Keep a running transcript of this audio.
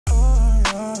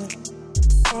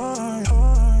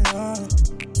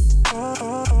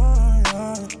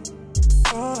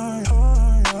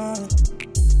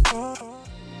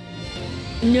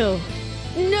No.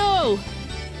 No!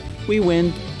 We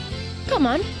win. Come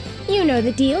on, you know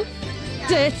the deal.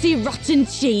 Dirty, rotten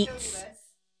cheats.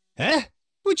 Eh?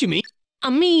 What you mean? I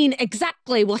mean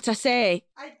exactly what I say.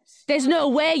 There's no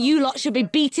way you lot should be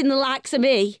beating the likes of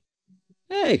me.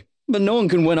 Hey, but no one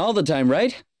can win all the time,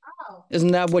 right?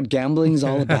 Isn't that what gambling's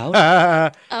all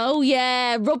about? Oh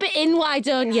yeah, rub it in, why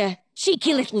don't you?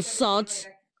 Cheeky little sod.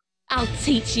 I'll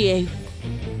teach you.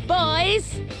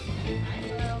 Boys!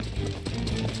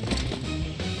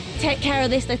 Take care of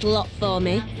this little lot for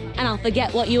me, and I'll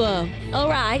forget what you owe. All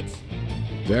right?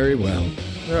 Very well.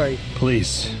 Right.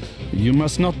 Please, you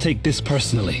must not take this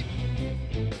personally.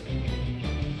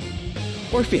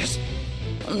 Orpheus,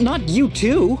 not you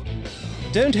too.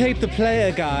 Don't hate the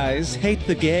player, guys. Hate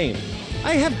the game.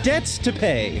 I have debts to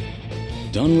pay.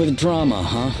 Done with drama,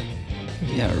 huh?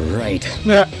 Yeah, right.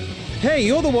 Hey,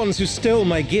 you're the ones who stole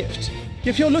my gift.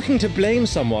 If you're looking to blame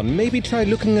someone, maybe try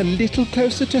looking a little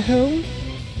closer to home.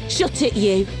 Shut it,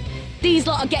 you. These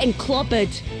lot are getting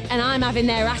clobbered, and I'm having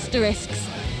their asterisks.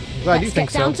 Well, Let's get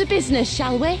down to business,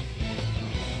 shall we?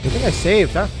 Good thing I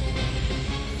saved, huh?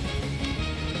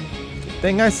 Good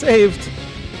thing I saved.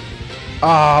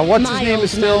 Ah, what's his name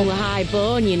is still... My old man were high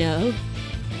born, you know.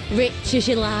 Rich as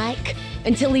you like,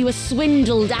 until he was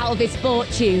swindled out of his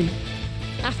fortune.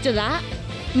 After that,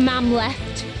 Mam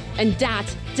left, and Dad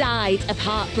died of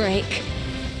heartbreak.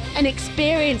 An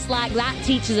experience like that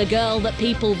teaches a girl that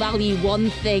people value one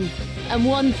thing, and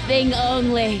one thing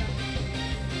only.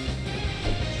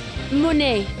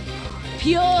 Money.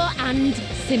 Pure and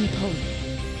simple.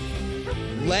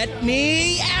 Let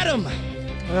me at him!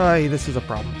 Oh, this is a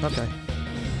problem. Okay.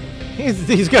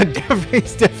 He's got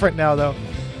he's different now, though.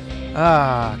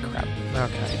 Ah, crap.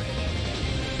 Okay.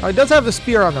 Oh, he does have the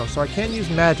spear on, though, so I can use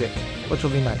magic, which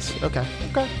will be nice. Okay.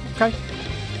 Okay. Okay.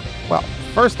 Well,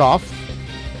 first off,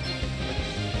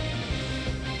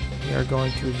 we are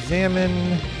going to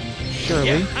examine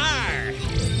Shirley.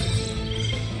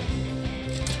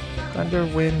 Thunder,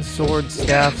 wind, swords,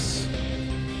 staffs.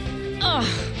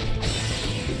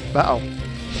 Uh-oh.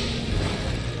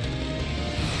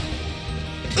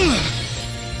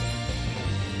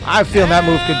 I feel that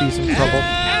move could be some trouble.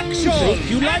 Action!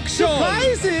 You like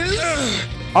surprises?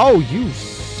 Oh, you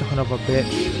son of a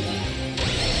bitch.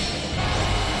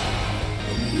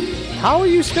 How are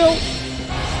you still...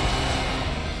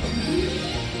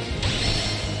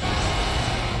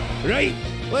 Right,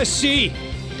 let's see.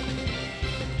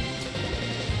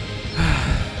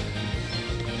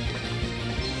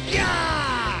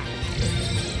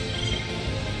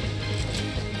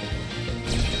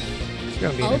 It's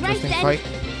gonna be an interesting fight.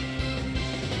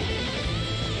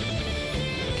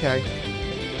 Okay. I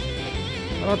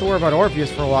don't have to worry about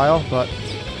Orpheus for a while, but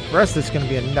the rest of this is gonna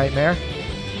be a nightmare.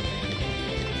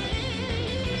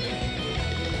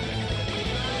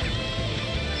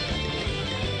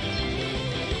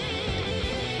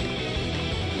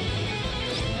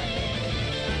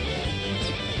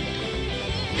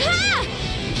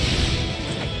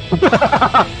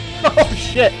 Oh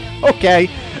shit! Okay.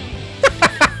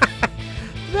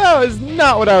 That was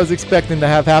not what I was expecting to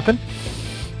have happen.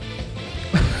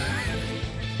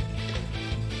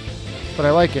 But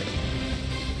I like it.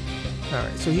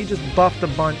 Alright, so he just buffed a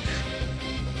bunch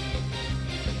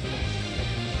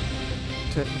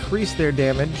to increase their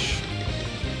damage,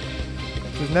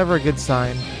 which is never a good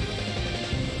sign.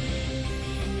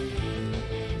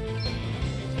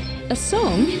 A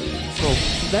song? So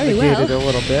Very well. It a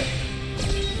little bit.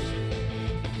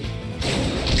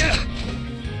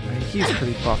 He's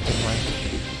pretty buffed anyway.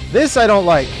 This I don't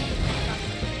like.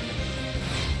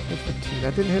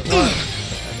 That didn't hit one.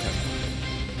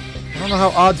 I don't know how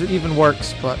odds or even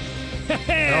works, but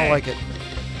I don't like it.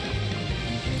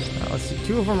 Let's see.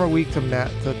 2 of them are weak to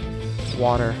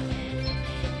water.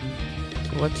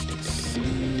 So let's just see.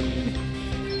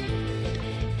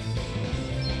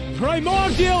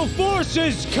 Primordial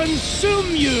forces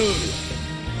consume you!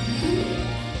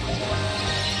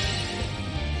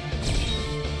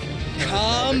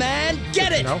 Come and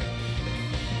get it!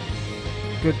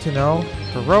 Good to know.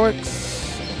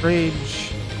 Heroics,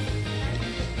 rage.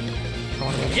 I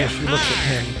want to make sure she looks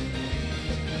at him.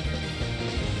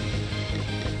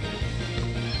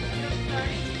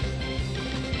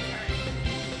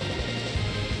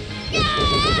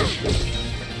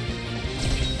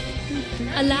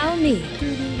 Allow me.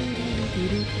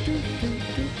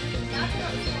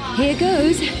 Here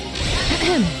goes.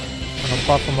 I'm gonna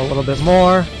buff them a little bit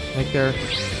more. Make their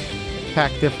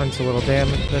attack difference a little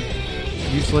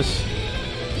useless.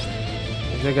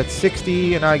 They got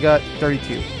 60 and I got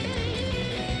 32.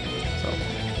 So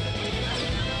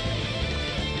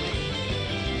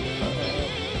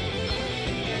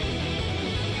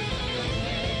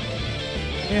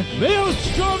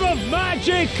Maelstrom of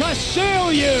magic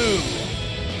assail you!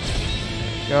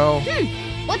 Go.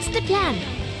 What's the plan?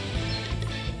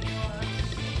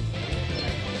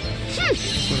 To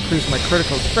increase my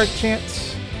critical strike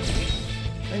chance.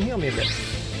 And heal me a bit.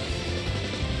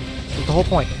 That's the whole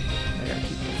point. I gotta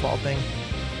keep the fall thing.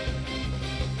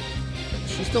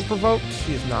 Is she still provoked?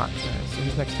 She is not. Alright, so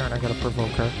his next turn I gotta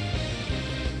provoke her.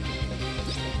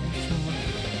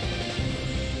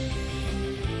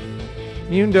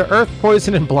 Immune to earth,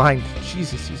 poison, and blind.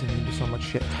 Jesus, he's immune to so much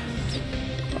shit.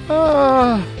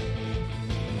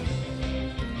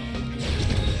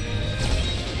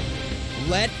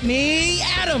 Let me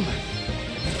at him!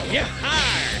 Yeah!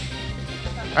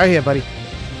 Right here, buddy.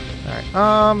 Alright,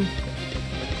 I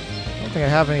don't think I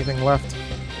have anything left.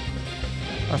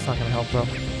 That's not gonna help, though.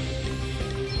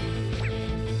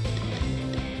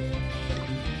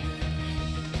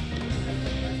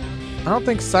 I don't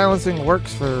think silencing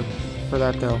works for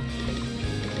that, though.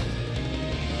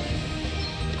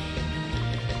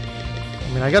 I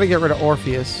mean, I gotta get rid of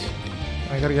Orpheus.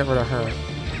 I gotta get rid of her.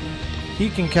 He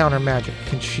can counter magic.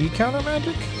 Can she counter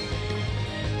magic?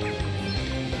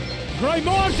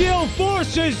 Primordial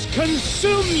forces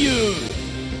consume you!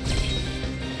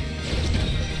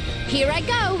 Here I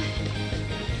go.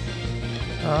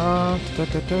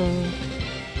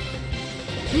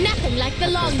 Nothing like the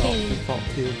long game. Default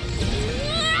too.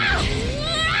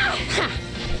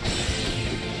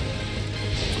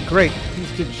 Great.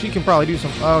 She can probably do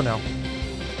some. Oh no.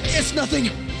 It's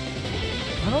nothing!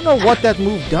 I don't know what that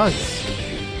move does.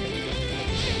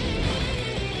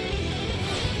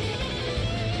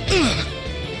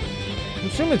 I'm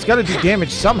assuming it's got to do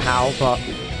damage somehow, but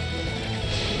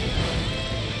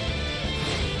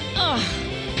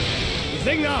You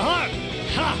think the heart?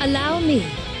 Ha! Allow me.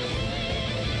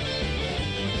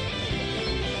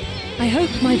 I hope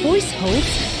my voice holds.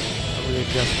 I'll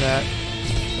readjust that.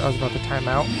 I was about to time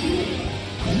out.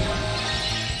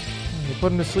 You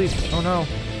put him to sleep. Oh no.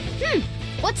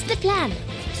 What's the plan?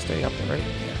 Stay up there, right?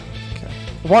 Yeah. Okay.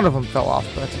 One of them fell off,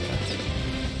 but that's okay.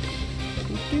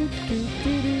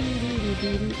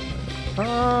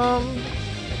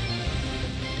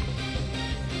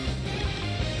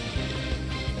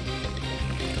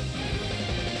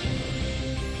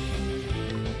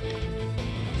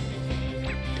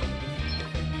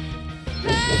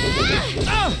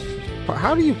 But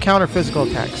how do you counter physical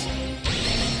attacks?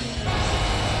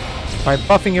 By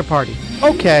buffing your party.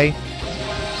 Okay.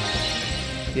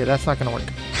 Yeah, that's not gonna work.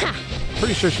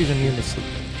 Pretty sure she's immune to sleep.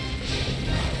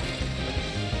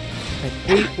 An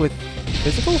 8 with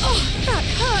physical? Oh, that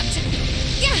hurt.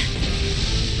 Yeah.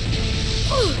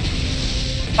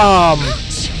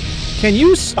 Ouch. Can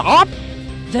you stop?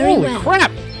 Very Holy well.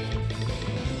 crap!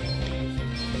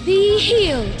 Be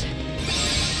healed.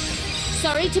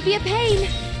 Sorry to be a pain.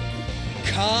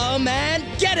 Come and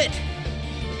get it!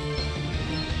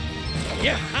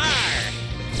 Yeah!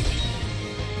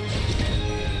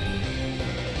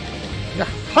 Yeah.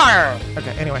 Har!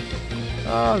 Okay, anyway.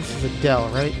 Oh, this is Adele,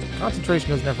 right?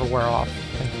 Concentration doesn't ever wear off,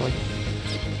 thankfully.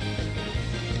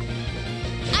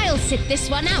 I'll sit this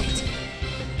one out.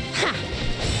 Ha!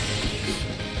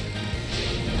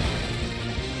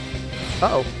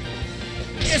 Uh-oh.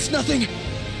 It's nothing!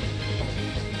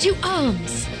 To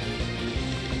arms.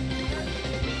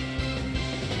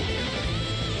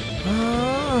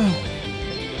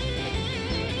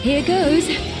 Here goes.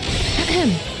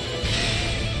 Ahem.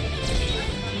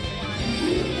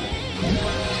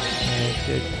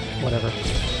 Whatever.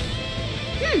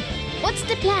 What's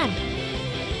the plan?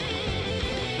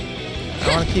 I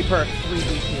want to keep her at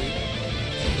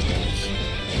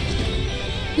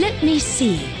 3d3. Let me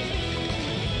see.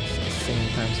 16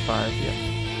 times 5, yeah.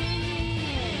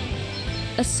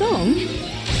 A song?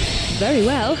 Very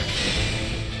well.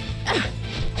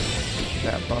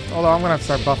 That buffed. Although I'm going to have to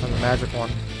start buffing the magic one.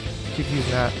 Keep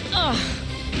using that.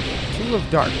 2 of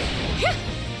dark.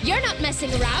 You're not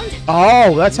messing around.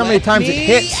 Oh, that's how many times it me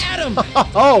hits. at 'em.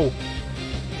 Oh,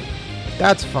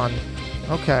 that's fun.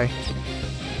 Okay.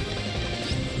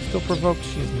 She's still provoked.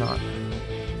 She's not.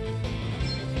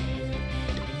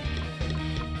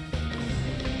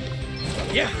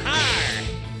 Yeah!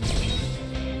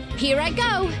 Here I go.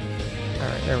 All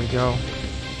right, there we go.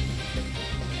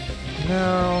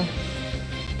 No.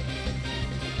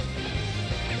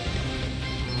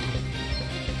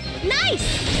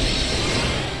 Nice.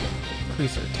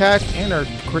 Increase her attack and her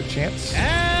crit chance.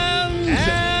 And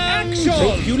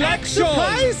action! You like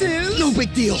surprises? No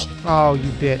big deal! Oh,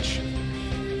 you bitch.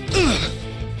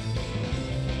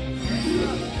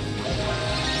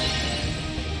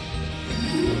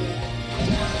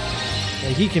 Yeah,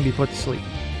 he can be put to sleep.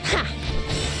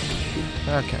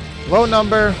 Okay. Low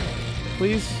number,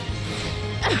 please.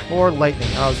 Or lightning.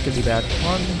 Oh, this could be bad.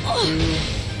 1, 2,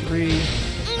 3,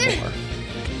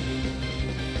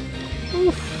 4.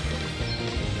 Oof.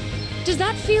 Does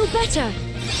that feel better?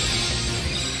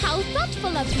 How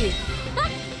thoughtful of you.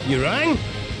 You rang?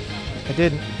 I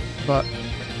didn't, but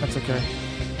that's okay.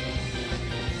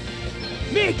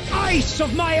 Make ice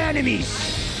of my enemies!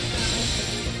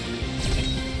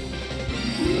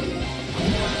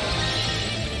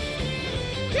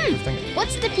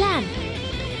 What's the plan?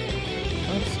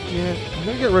 I'm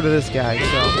gonna get rid of this guy, so.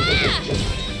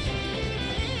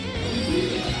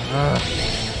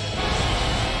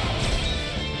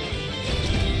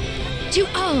 To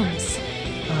arms.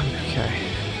 Okay.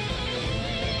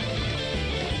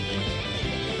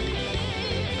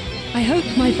 I hope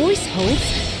my voice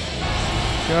holds.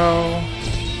 Go.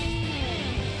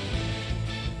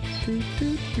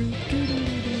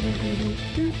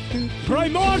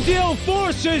 Primordial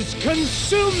forces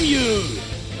consume you!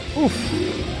 Oof.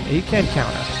 He can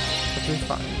counter, which is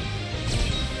fine.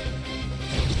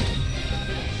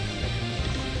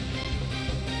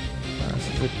 This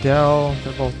is Adele.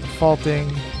 They're both defaulting.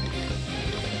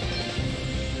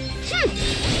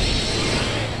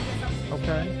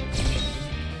 Okay.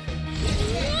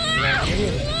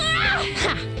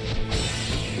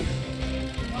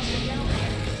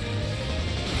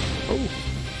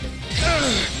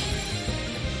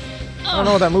 I don't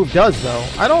know what that move does, though.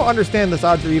 I don't understand this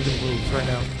odds or even moves right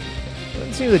now.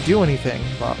 Doesn't seem to do anything,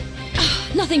 but...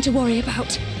 Nothing to worry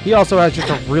about. He also has just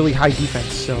a really high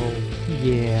defense, so...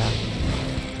 Yeah.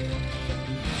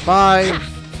 5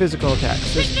 physical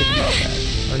attacks. This could be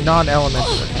bad. Or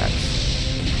non-elemental attacks.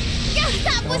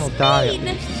 That was I'll die at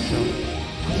least, so...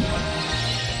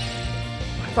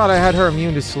 I thought I had her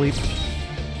immune to sleep.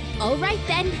 All right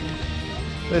then.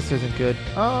 This isn't good.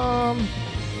 Oh,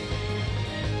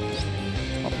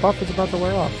 buff is about to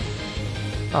wear off.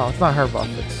 Oh, it's not her buff.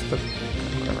 It's the...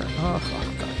 whatever. Oh,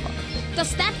 God, fuck.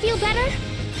 Does that feel better?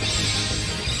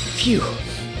 Phew.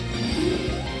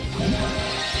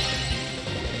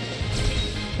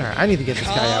 Alright, I need to get this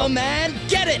guy out. Oh, man,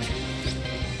 get it!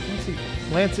 Let's see.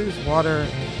 Lances, water,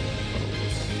 and...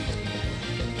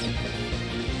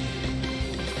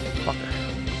 Fucker.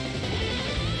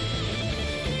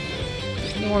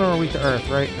 No one are weak to earth,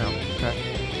 right? No. Okay.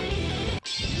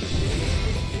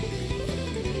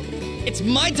 It's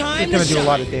my time It's gonna to do a shine.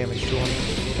 lot of damage to him.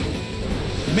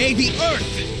 May the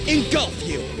earth engulf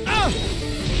you. Ah!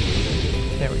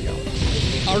 There we go.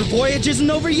 Our voyage isn't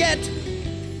over yet.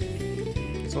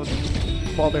 So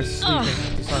while they're sleeping,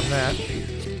 disarm that.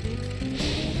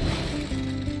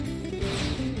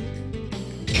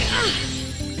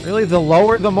 Really? The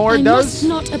lower, the more it does? Must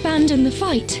not abandon the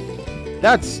fight.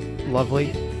 That's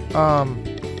lovely.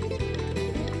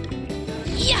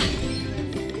 Yeah.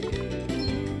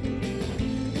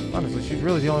 Honestly, she's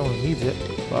really the only one who needs it.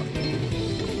 But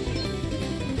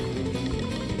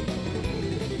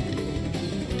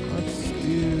let's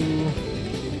do.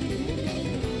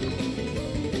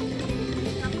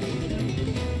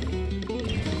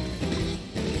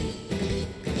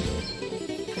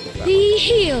 Be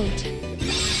healed.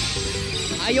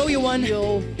 I owe you one.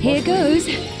 Here goes.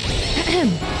 Ahem.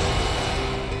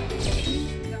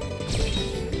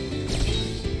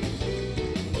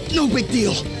 No big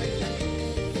deal.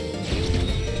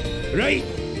 Right,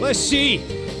 let's see. Get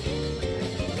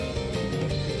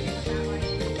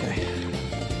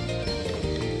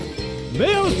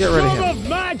rid of Maelstrom him. of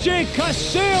magic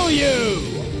assail you!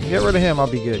 Get rid of him. I'll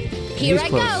be good. Here He's I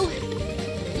close. go.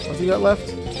 What's he got left?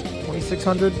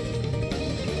 2,600.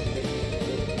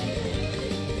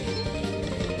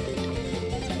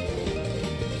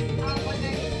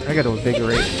 I got to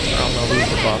invigorate. I don't know. Lose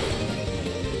the buff.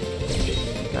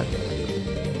 Okay.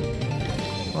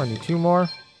 Oh, I need 2 more.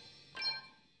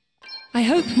 I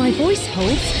hope my voice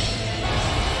holds.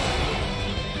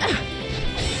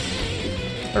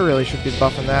 I really should be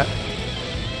buffing that.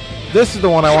 This is the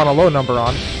one I want a low number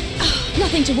on.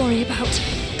 Nothing to worry about.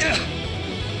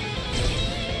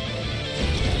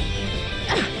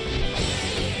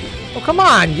 Oh, come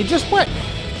on! You just went.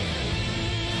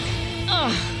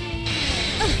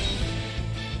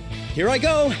 Here I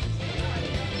go.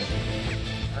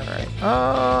 Alright.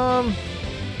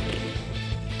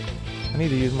 I need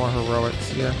to use more heroics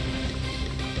here.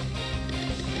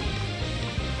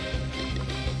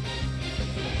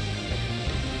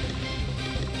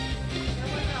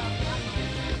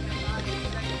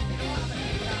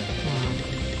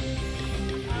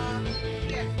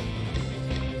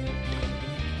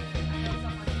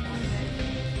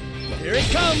 Here it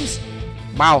comes.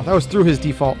 Wow, that was through his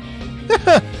default.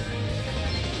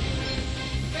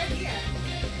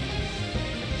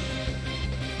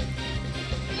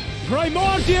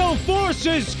 Primordial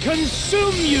forces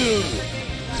consume you!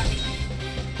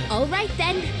 All right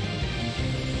then.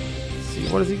 Let's see,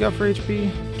 what does he got for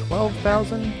HP?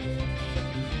 12,000?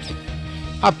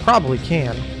 I probably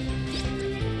can.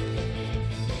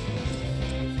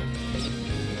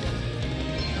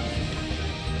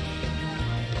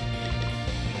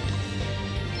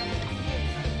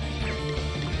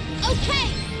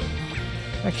 Okay.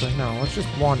 Actually, no, let's just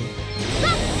one.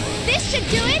 This should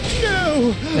do it.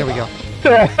 No! There we go.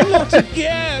 Not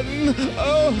again!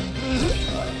 Oh!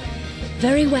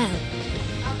 Very well.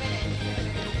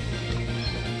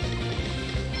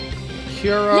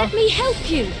 Cura. Let me help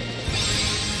you.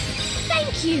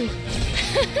 Thank you.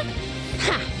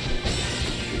 Ha.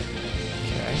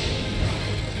 Okay.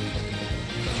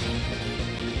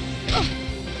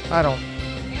 I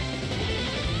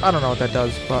don't know what that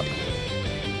does, but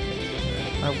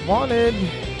I wanted.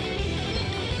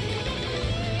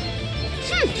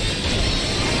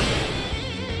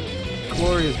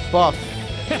 Glorious buff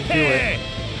to do it.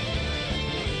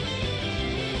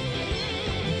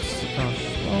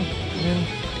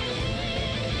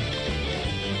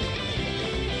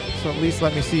 So at least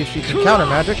let me see if she can counter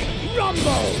magic. Rumble!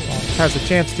 Has a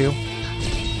chance to.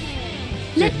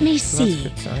 Let me So that's a see.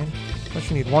 good sign. Don't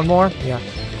you need one more? Yeah.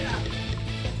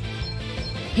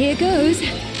 Here goes.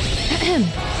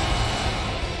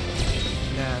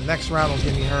 Yeah, next round will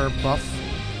give me her buff.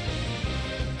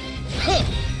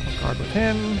 Guard with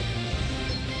him.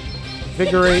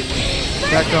 Invigorate.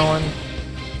 Get that going.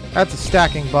 That's a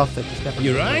stacking buff that just never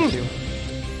You goes rang? to.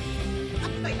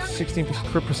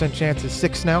 16% chance is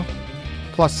 6 now.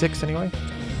 Plus 6 anyway.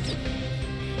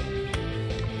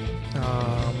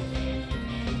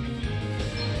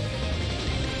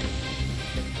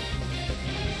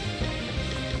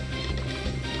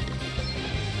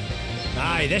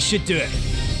 Aye, this should do it.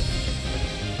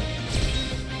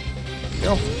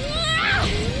 Go.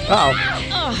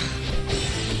 Uh-oh.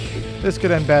 This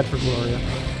could end bad for Gloria.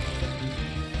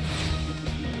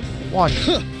 1.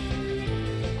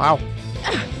 Wow.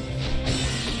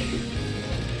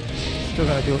 Still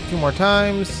gonna do it 2 more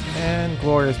times, and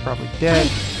Gloria's probably dead.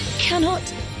 Cannot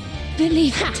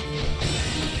believe it.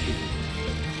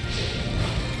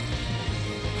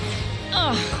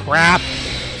 Crap.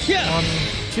 1,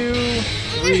 2,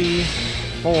 3,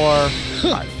 4,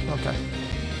 5. Okay.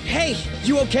 Hey,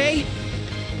 you okay?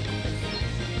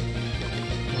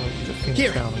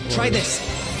 Here, try this.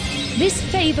 This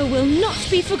favor will not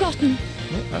be forgotten.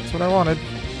 That's what I wanted.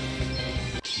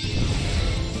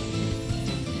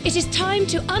 It is time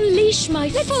to unleash my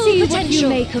Let's full see potential. what you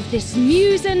make of this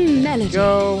muse and melody.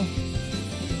 Go.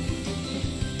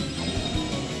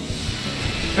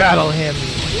 Battle him.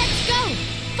 Let's go.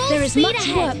 Full There is speed much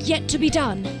ahead. work yet to be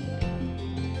done.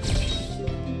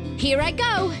 Here I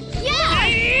go. Yeah.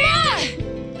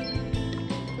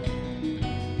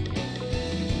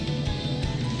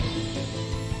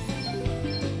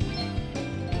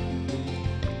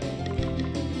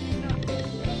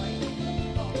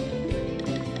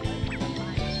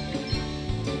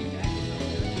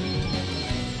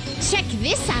 Check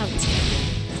this out.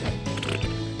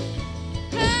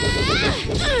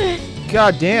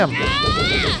 God damn.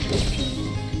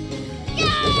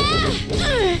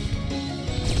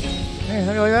 Hey,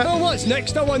 how do you like that? Oh, what's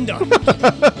next, I wonder?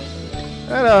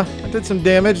 That did some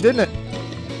damage, didn't it?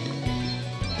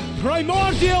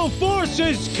 Primordial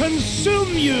forces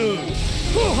consume you!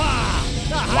 Hoo-ha!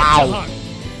 Wow.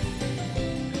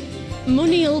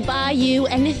 Money'll buy you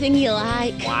anything you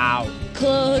like. Wow.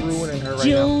 Clothes, Ruining her right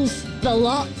jewels, the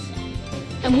lot.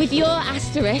 And with your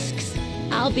asterisks,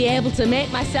 I'll be able to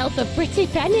make myself a pretty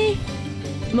penny.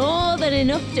 More than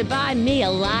enough to buy me a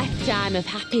lifetime of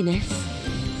happiness.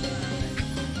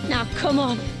 Now come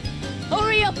on,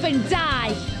 hurry up and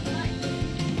die!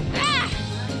 Ah!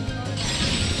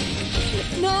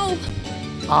 No.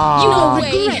 Ah. You will No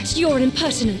way. regret your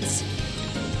impertinence.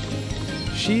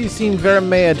 She seemed very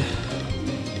mad.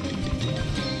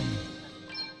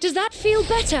 Does that feel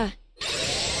better?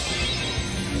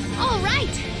 All right,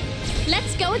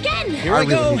 let's go again. Here I I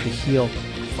really go. need to heal.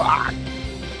 Fuck.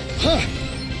 Huh.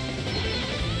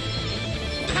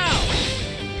 Pow!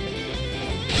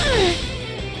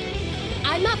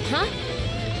 I'm up, huh?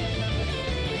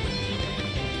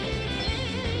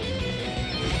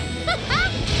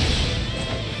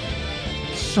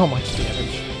 So much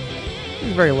damage.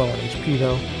 He's very low on HP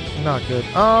though. Not good.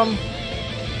 Oh,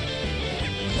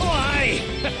 aye!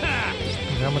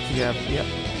 How much do you have? Yep.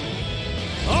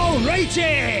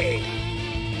 Alrighty!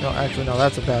 No, actually, no.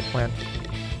 That's a bad plan.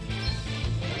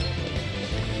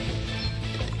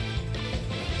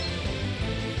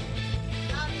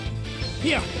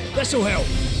 Here, this'll help.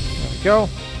 go.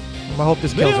 I'm gonna hope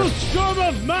this kills her. Maelstrom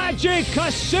of magic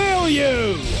assail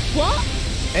you! What?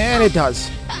 And it does.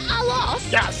 I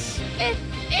lost? Yes!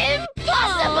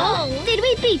 Impossible! Did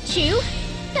we beat you?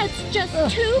 That's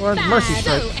just too Well, bad. mercy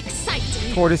strike. So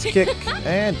exciting. Tortoise kick.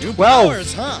 And 12.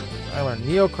 Powers, huh? I learned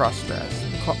Neo Cross Stress.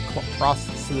 Cross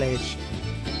Sledge.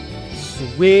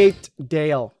 Sweet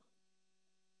Dale.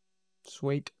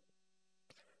 Sweet.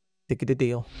 Think of the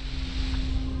deal.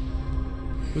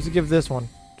 Who's to give this one?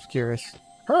 Just curious.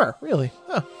 Her, really?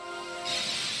 Huh.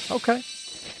 Okay.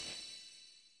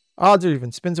 Odds are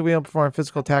even. Spins a wheel, perform a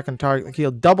physical attack on target.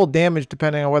 Heal double damage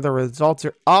depending on whether results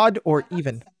are odd or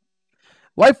even.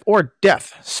 Life or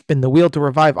death. Spin the wheel to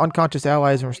revive unconscious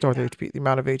allies and restore their HP. The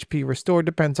amount of HP restored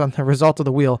depends on the result of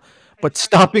the wheel, but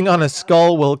stopping on a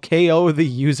skull will KO the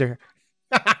user.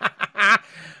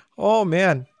 Oh,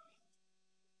 man.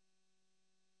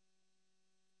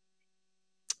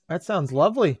 That sounds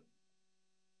lovely.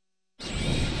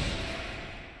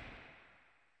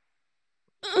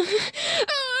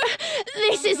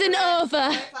 This isn't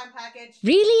over.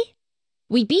 Really?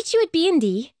 We beat you at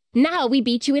B&D. Now we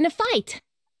beat you in a fight.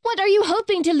 What are you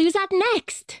hoping to lose at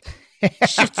next?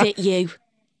 Shut it, you.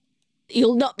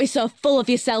 You'll not be so full of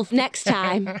yourself next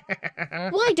time.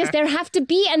 Why does there have to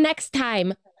be a next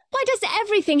time? Why does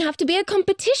everything have to be a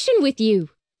competition with you?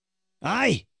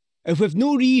 Aye. If we've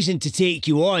no reason to take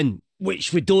you on,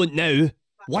 which we don't now,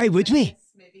 why would we?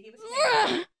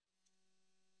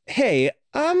 Hey,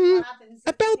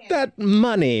 about that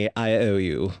money I owe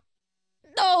you.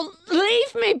 Oh,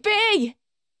 leave me be!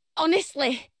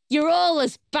 Honestly, you're all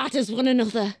as bad as one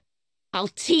another. I'll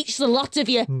teach the lot of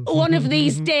you one of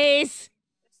these days.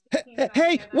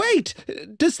 Hey, wait!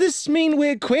 Does this mean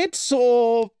we're quits,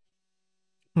 or...?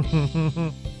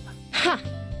 Ha!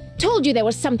 Told you there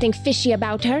was something fishy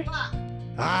about her.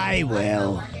 Aye,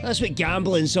 well, that's what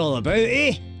gambling's all about,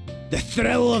 eh? The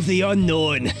thrill of the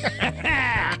unknown.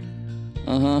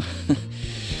 Uh-huh.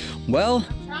 Well,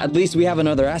 at least we have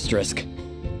another asterisk.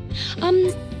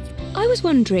 I was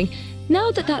wondering,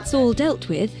 now that that's all dealt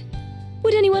with,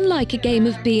 would anyone like a game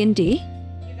of B&D?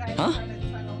 Huh?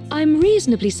 I'm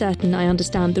reasonably certain I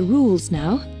understand the rules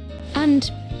now.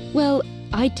 And, well,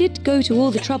 I did go to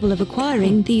all the trouble of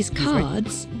acquiring these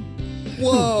cards.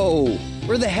 Whoa!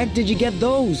 Where the heck did you get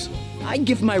those? I'd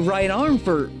give my right arm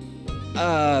for...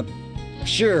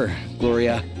 Sure,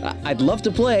 Gloria. I'd love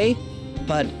to play,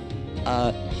 but,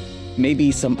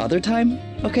 maybe some other time,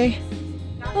 okay?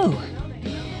 Oh,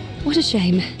 what a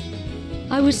shame.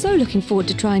 I was so looking forward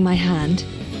to trying my hand.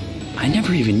 I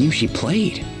never even knew she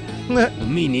played.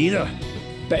 Me neither.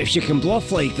 But if she can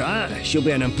bluff like that, she'll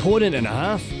be an opponent and a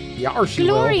half. Yeah, she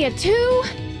Gloria too?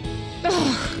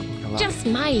 Ugh, just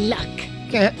my luck.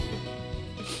 will.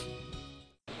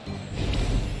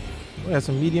 We have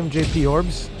some medium JP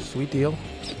orbs. Sweet deal.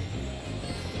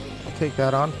 I'll take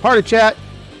that on. Party chat.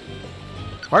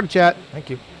 Party chat. Thank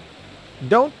you.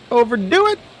 Don't overdo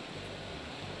it.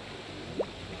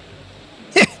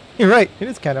 You're right. It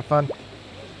is kind of fun.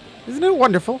 Isn't it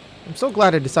wonderful? I'm so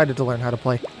glad I decided to learn how to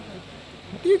play.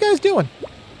 What are you guys doing?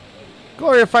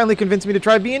 Gloria finally convinced me to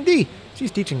try B&D.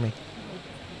 She's teaching me.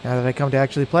 Now that I come to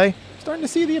actually play, I'm starting to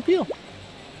see the appeal.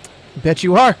 Bet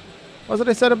you are. What was it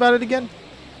I said about it again?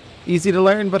 Easy to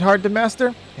learn, but hard to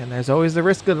master. And there's always the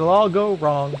risk that it'll all go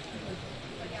wrong.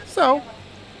 So,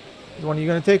 is one of you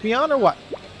going to take me on or what?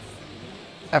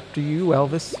 After you,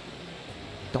 Elvis.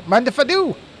 Don't mind if I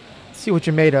do. Let's see what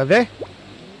you're made of, eh?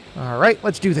 Alright,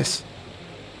 let's do this.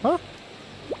 Huh?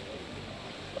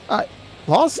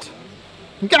 Lost?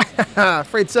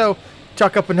 Afraid so.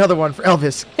 Chalk up another one for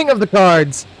Elvis, king of the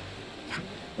cards.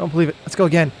 Don't believe it. Let's go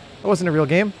again. That wasn't a real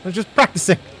game. I was just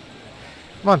practicing.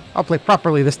 Come on, I'll play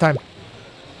properly this time.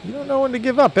 You don't know when to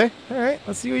give up, eh? Alright,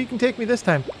 let's see where you can take me this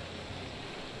time.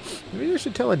 Maybe I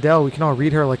should tell Adele we can all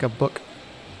read her like a book.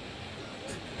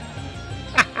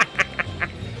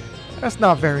 That's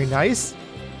not very nice.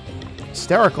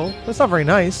 Hysterical. That's not very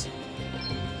nice.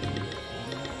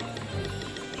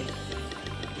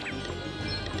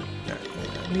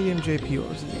 Medium JP, what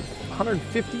was it?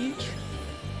 150 each?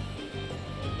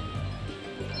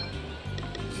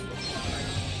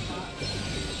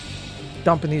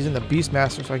 Dumping these in the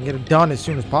Beastmaster so I can get it done as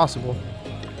soon as possible.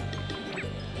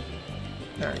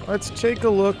 Alright, let's take a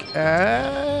look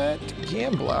at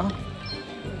Gambler.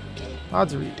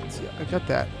 Odds are even. Yeah, I got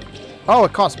that. Oh,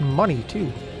 it costs money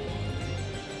too.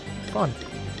 Fun.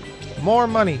 More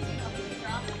money.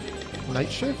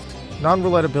 Night Shift?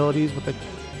 Non-roulette abilities with the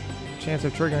chance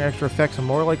of triggering extra effects are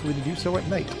more likely to do so at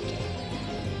night.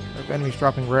 If enemies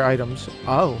dropping rare items.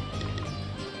 Oh.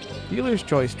 Dealer's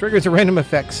Choice. Triggers a random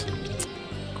effects.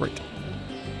 Great.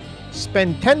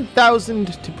 Spend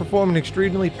 10,000 to perform an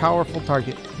extremely powerful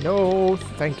target. No,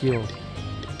 thank you.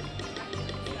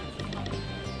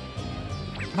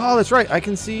 Oh, that's right. I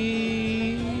can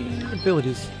see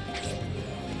abilities.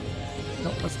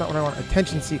 No, that's not what I want.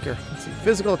 Attention Seeker. Let's see.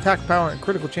 Physical attack power and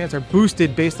critical chance are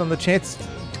boosted based on the chance to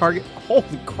target.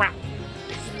 Holy crap.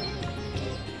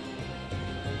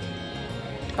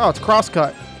 Oh, it's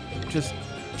crosscut. Just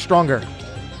stronger.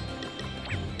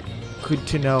 Good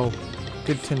to know.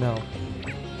 Good to know.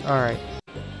 Alright.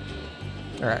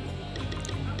 Alright.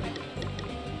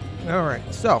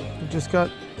 Alright, so we just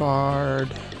got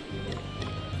Bard.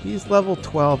 He's level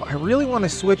 12. I really want to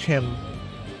switch him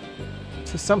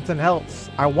to something else.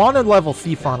 I want to level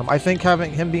Thief on him. I think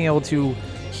having him being able to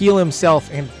heal himself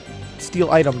and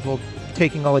steal items while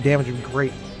taking all the damage would be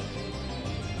great.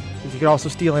 Because he could also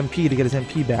steal MP to get his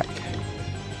MP back.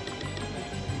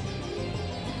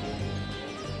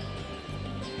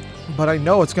 But I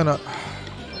know it's gonna...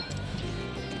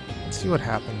 Let's see what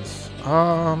happens.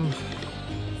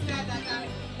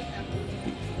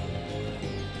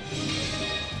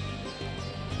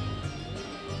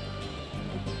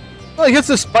 Oh, he gets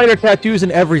the spider tattoos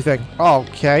and everything. Oh,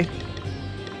 okay.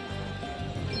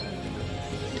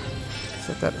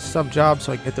 Set that as sub job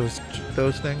so I get those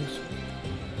things.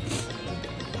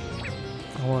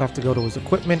 I won't have to go to his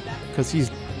equipment because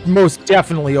he's most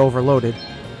definitely overloaded.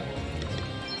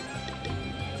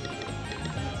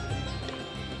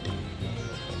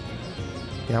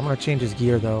 Yeah, I'm gonna change his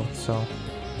gear though, so.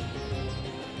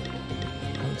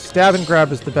 Stab and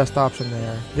grab is the best option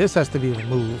there. This has to be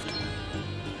removed.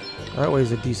 That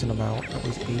weighs a decent amount. That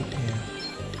weighs 8, yeah.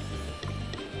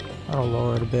 I'll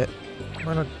lower it a bit. I'm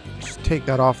gonna just take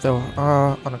that off though.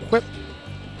 Unequip.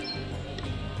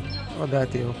 What'd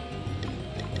that do?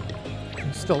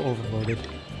 It's still overloaded.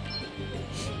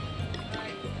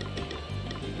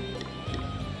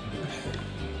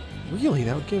 Really?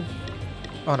 That would give...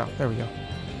 Oh no, there we go.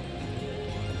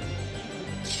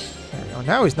 There we go.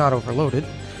 Now he's not overloaded.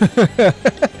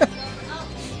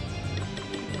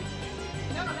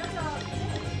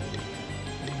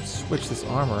 Switch this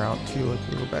armor out too. Like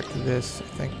we go back to this, I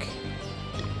think.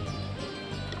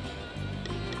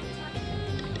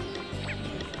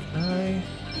 I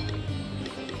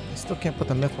still can't put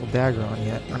the mithril dagger on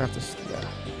yet. I'd have to. Yeah.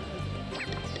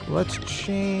 Let's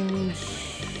change.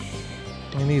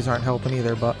 I mean, these aren't helping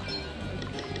either, but.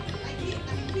 I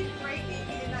keep breaking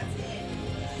and that's it.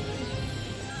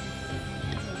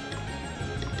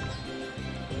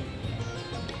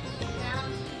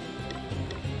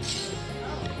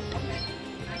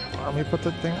 Let me put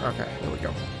the thing. Okay, there we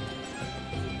go.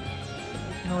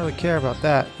 I don't really care about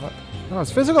that. But, no,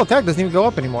 his physical attack doesn't even go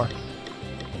up anymore.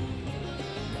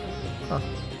 Huh.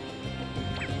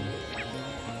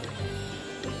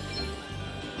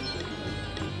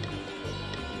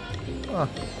 Huh.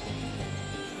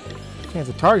 Chance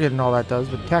of target and all that does,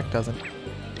 but attack doesn't.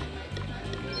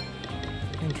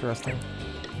 Interesting.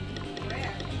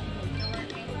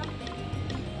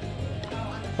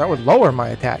 That would lower my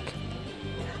attack.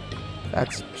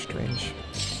 That's strange.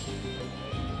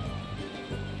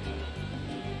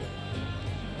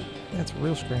 That's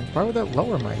real strange. Why would that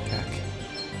lower my attack?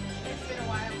 It's been a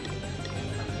while.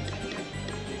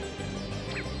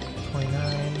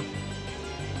 29.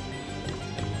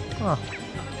 Huh.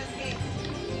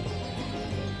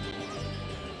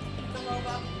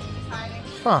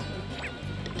 Huh.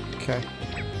 Okay.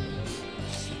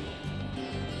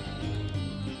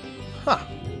 Huh.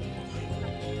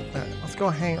 Alright, let's go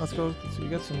hang. Let's go. So we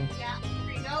got some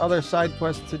other side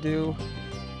quests to do.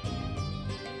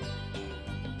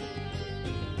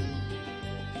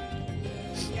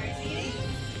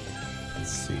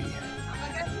 Let's see.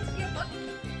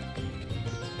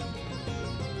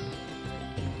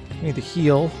 I need to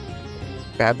heal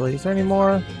badly. Is there any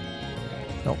more?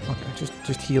 Nope. Okay,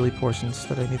 just healy portions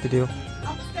that I need to do.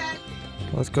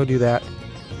 Let's go do that.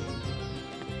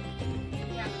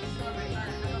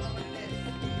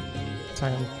 I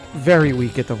am very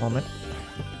weak at the moment.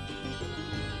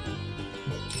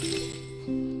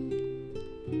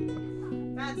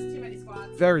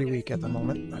 Very weak at the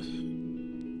moment.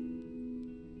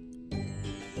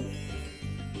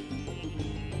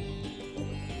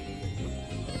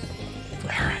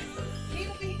 Alright.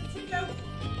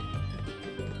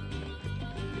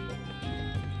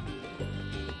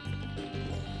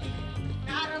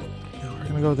 Now we're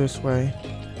gonna go this way.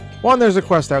 One, there's a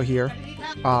quest out here.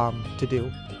 To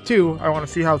do. 2, I want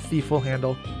to see how Thief will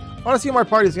handle. I want to see how my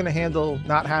party's going to handle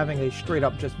not having a straight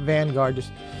up just Vanguard.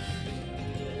 Just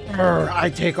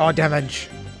I take all damage.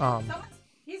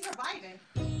 He's reviving.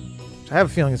 I have a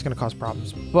feeling it's going to cause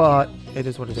problems, but it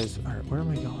is what it is. Alright, where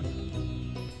am I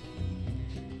going?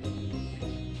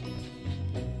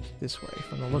 This way,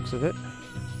 from the looks of it.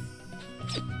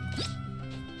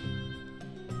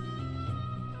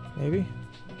 Maybe?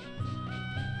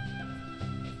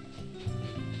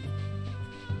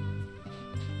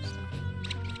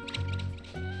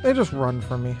 They just run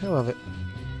from me. I love it.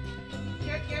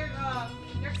 You're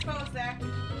exposed there.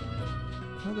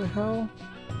 What the hell?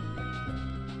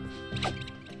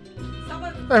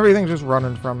 Someone... Everything's just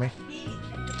running from me.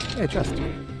 Hey, chest.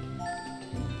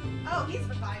 Oh, he's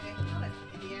reviving. What an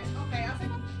idiot. Okay, I was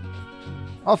like...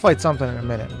 I'll fight something in a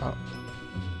minute. Oh.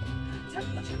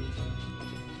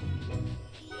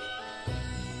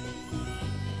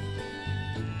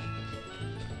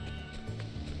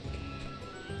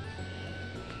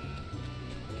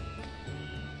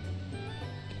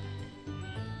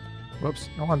 Whoops,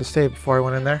 I wanted to save before I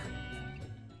went in there.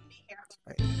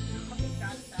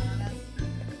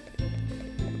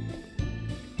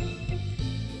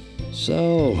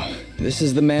 So, this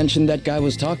is the mansion that guy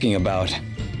was talking about.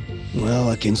 Well,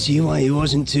 I can see why he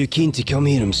wasn't too keen to come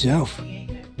here himself.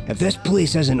 If this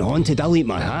place isn't haunted, I'll eat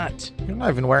my hat. You're not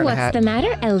even wearing a What's hat. the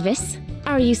matter, Elvis?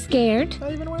 Are you scared?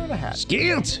 Not even wearing a hat.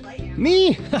 Scared?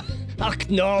 Me? Ach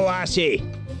no, lassie.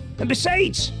 And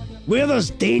besides, where there's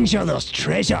danger, there's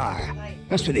treasure.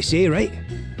 That's what they say, right?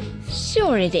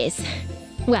 Sure it is.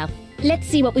 Well, let's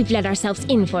see what we've let ourselves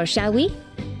in for, shall we?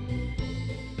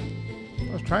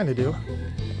 I was trying to do.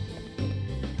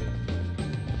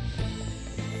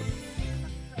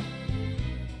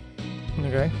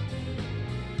 Okay.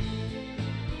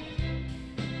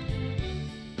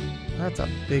 That's a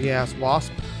big ass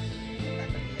wasp.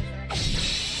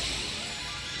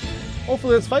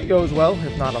 Hopefully this fight goes well.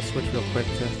 If not, I'll switch real quick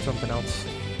to something else.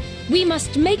 We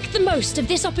must make the most of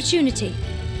this opportunity.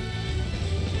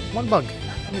 One bug.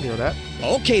 Let me deal with that.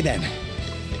 Okay then. What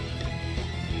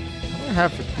do I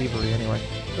have for thievery anyway?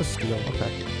 Just steel.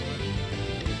 Okay.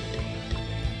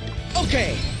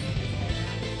 Okay.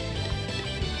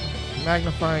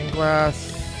 Magnifying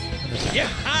glass. Yeah.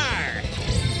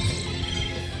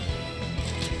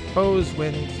 Foes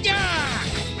wind.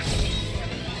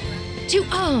 To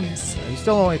arms! He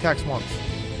still only attacks once.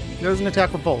 He doesn't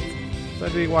attack with both. So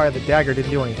that'd be why the dagger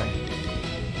didn't do anything.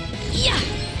 Yeah!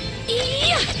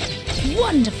 Yeah!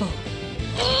 Wonderful!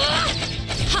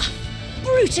 Ha!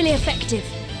 Brutally effective!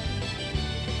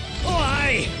 Oh,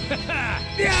 aye!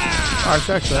 Oh,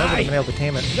 actually, I would have been able to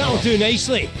tame it. That'll do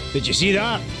nicely. Did you see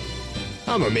that?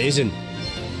 I'm amazing.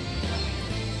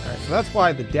 Alright, so that's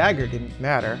why the dagger didn't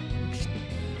matter. Just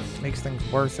makes things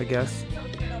worse, I guess.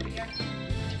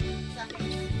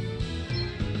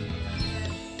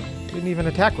 Didn't even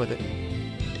attack with it.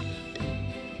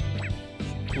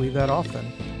 Leave that off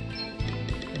then.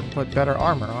 And put better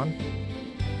armor on.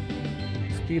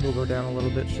 Speed will go down a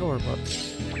little bit, sure, but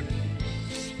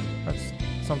that's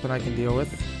something I can deal with.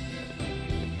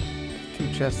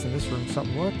 2 chests in this room.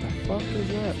 Something. What the fuck is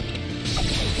that?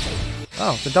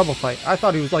 Oh, it's a double fight. I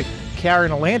thought he was like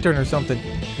carrying a lantern or something.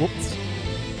 Whoops.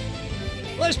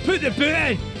 Let's put the boot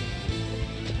in.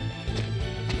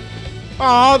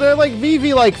 Oh, they're like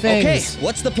Vivi-like things. Okay,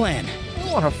 what's the plan? I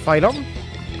don't want to fight them.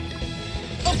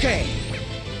 Okay.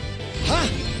 Huh?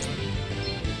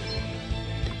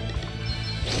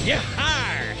 Yeah.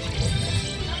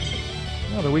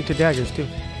 Oh, they're weak to daggers too.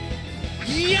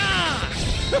 Yeah.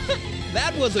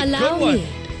 That was a Allow good one. me.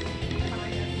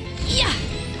 Yeah!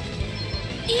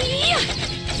 Yeah!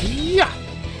 Yeah.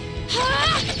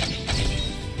 Ha!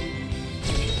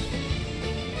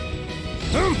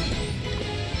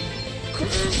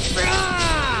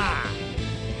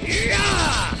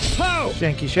 Oh!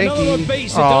 Shanky, Another one shanky.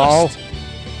 bites the Oh, dust.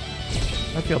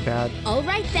 I feel bad. All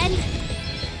right then.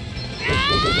 I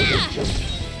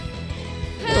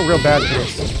feel real bad for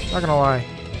this. Not gonna lie.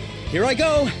 Here I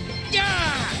go.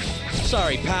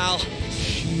 Sorry, pal.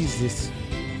 Jesus.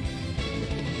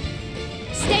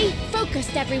 Stay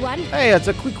focused, everyone. Hey, it's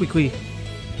a quick.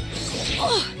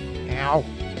 Oh, Ow.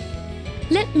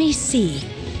 Let me see.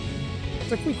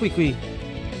 It's a quick. Weak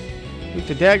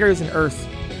to daggers and earth.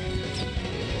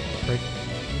 Right.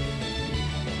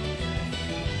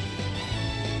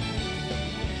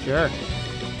 Sure.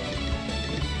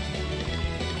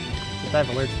 Just I have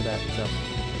alerts for that, so.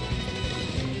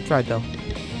 Tried though.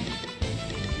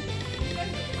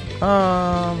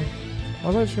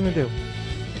 What was I just gonna do?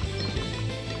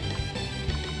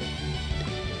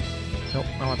 Nope,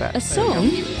 I want that. A There we go. song?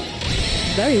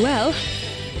 Very well.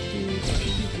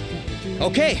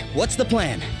 Okay, what's the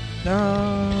plan?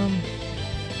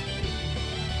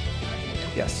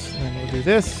 Yes, and then we'll do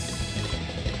this.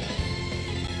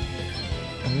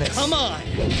 And this. Come on.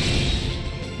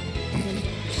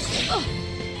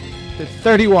 Did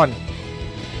 31.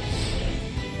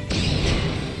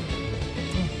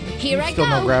 Here I Still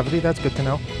go. no gravity. That's good to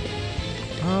know.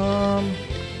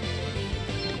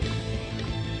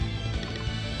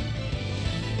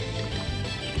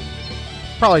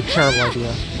 Probably a terrible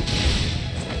idea.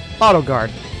 Auto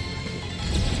guard.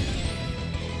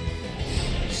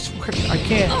 I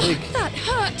can't. Like, That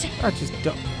hurt. I just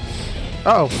don't.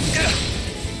 Uh oh.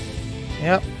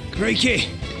 Yep. Crikey!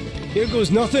 Here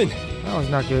goes nothing. That was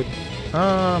not good.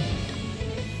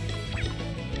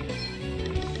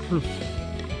 Oof.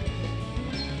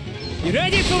 You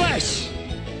ready for this?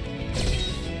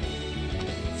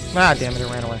 Ah, damn it! It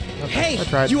ran away. Okay, I Hey,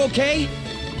 tried. you okay?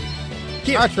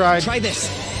 Here, I tried. try this.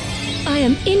 I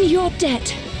am in your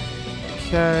debt.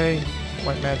 Okay.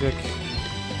 White magic.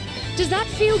 Does that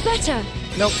feel better?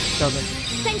 Nope, doesn't.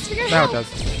 Thanks for your Now it help.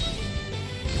 does.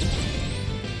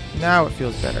 Now it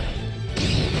feels better.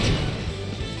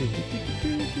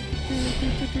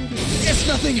 It's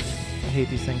nothing. I hate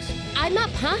these things. I'm up,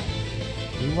 huh?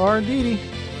 You are indeedy.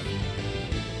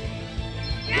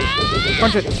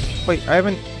 Punch it. Wait, I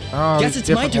haven't. Oh, Guess these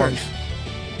it's my different turn. ones.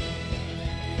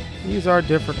 These are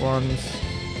different ones.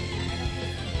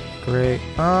 Great.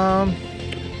 So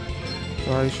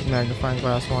I should magnifying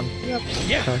glass one. Yep.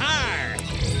 Yeah.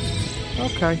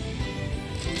 Okay.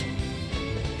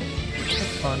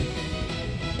 That's fun.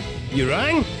 You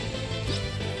rang?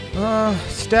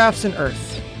 Staffs and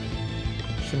earth.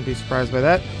 Shouldn't be surprised by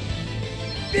that.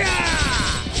 Yeah!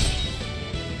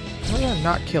 Why did I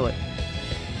not kill it?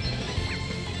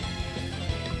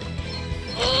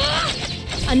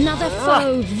 Another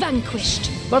foe vanquished.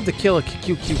 Love to kill a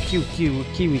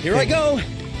kiwi. Here I go.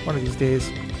 One of these days.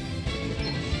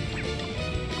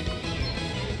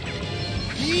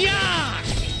 Yeah!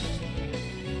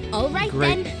 All right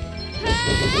Great.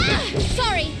 then.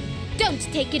 Sorry. Don't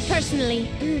take it personally.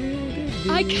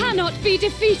 I cannot be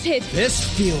defeated. This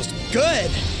feels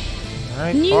good.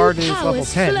 Alright, New Bard is level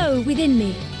powers 10. flow within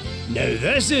me. Now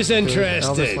this is Elvis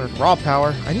interesting. learned raw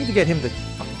power. I need to get him to.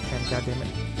 Oh, man, goddammit.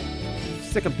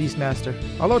 Sick of Beastmaster.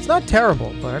 Although it's not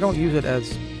terrible, but I don't use it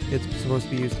as it's supposed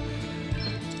to be used.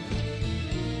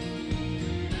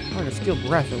 I like a skilled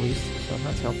breath at least, so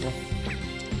that's helpful.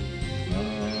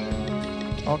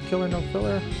 All killer, no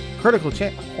filler. Critical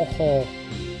chance. Oh,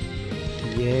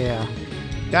 yeah.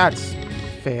 That's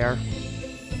fair.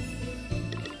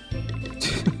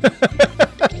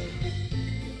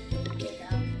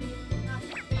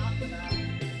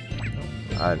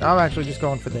 I'm actually just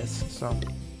going for this, so.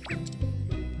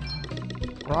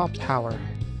 Raw power.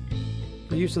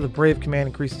 The use of the Brave command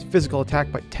increases physical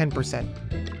attack by 10%.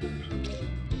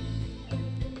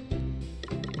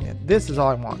 Yeah, this is all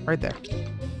I want, right there.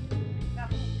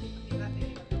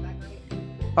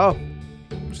 Oh,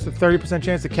 just a 30%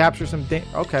 chance to capture some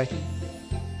okay.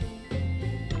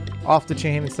 Off the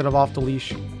chain instead of off the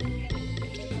leash.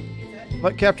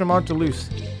 Let captured monster loose.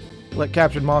 Let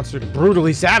captured monster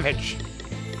brutally savage.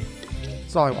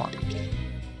 That's all I want.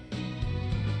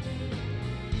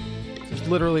 It's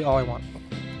literally all I want.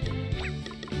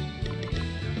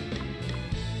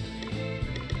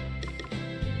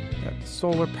 Got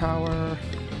solar power.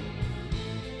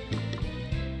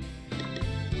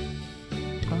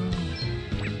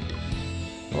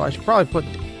 Well, I should probably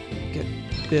get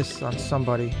this on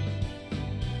somebody.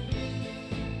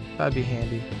 That'd be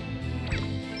handy.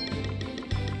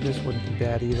 This wouldn't be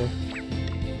bad either.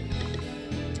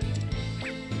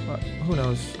 But who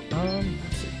knows?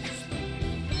 Let's see.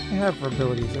 I have for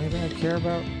abilities. Anything I care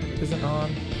about isn't on.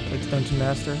 It's Dungeon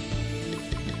Master.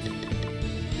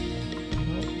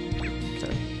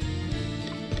 Okay.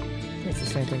 It's the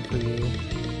same thing for you.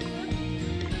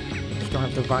 Just don't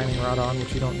have Divining Rod on,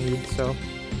 which you don't need, so.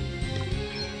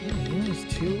 Use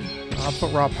 2. I'll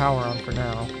put raw power on for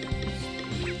now.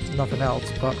 Nothing else,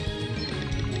 but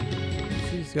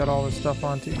she's got all this stuff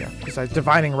on too. Yeah. Besides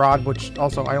Divining Rod, which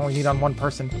also I only need on one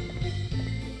person.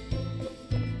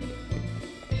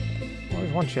 Well,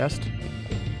 there's one chest.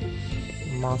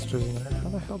 Monsters in there. How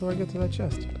the hell do I get to that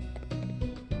chest?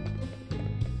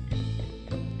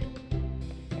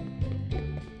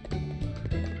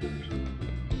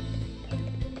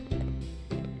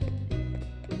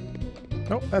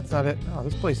 Nope, that's not it. Oh,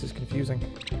 this place is confusing.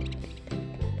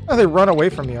 Oh, they run away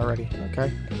from me already.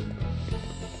 Okay.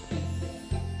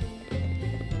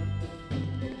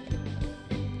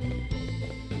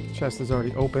 Chest is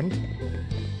already opened.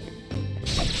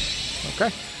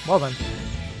 Okay. Well then.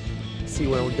 Let's see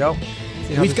where we go.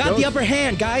 See how We've this got goes. the upper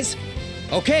hand, guys.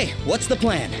 Okay, what's the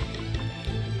plan?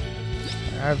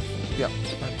 Yep.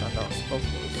 I've done those. Both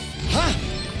of those. Huh?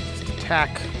 Just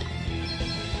attack.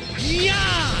 Yeah!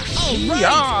 All right!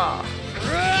 Yeah!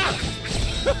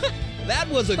 That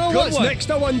was a Oh, good what's one.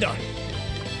 next, I wonder?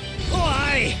 Oh,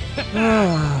 aye!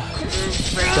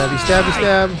 Stabby, stabby,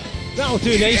 stab. That'll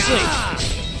do nicely.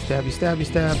 Stabby, stabby,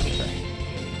 stab. Okay.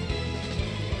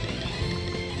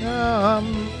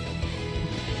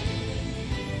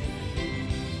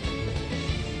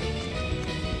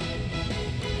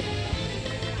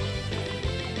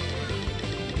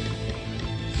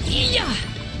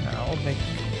 I'll make.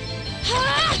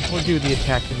 We'll do the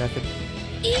attacking method.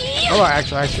 Oh,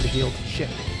 actually, I should have healed. Shit.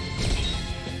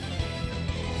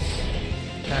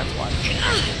 That's why.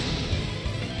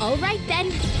 All right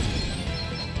then.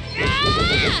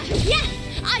 Yeah,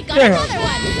 I got There. another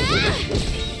one.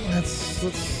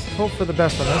 Let's hope for the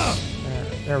best on this.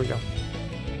 There we go.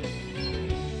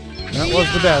 That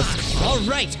was the best. All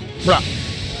right. Bruh.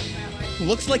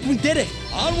 Looks like we did it.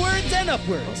 Onwards and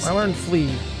upwards. I learned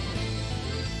flee.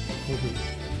 Woohoo.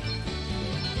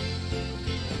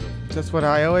 Just what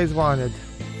I always wanted.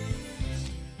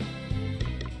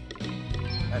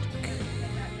 Magic.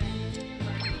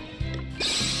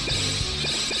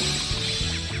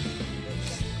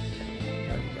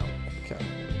 There we go. Okay.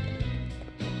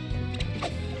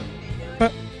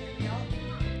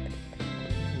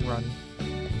 Run.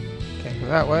 Can't go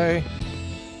that way.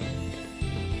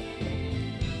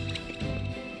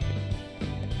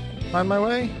 Find my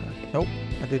way? Nope,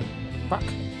 I didn't. Fuck.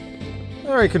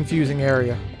 Very confusing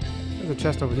area. There's a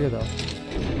chest over here, though.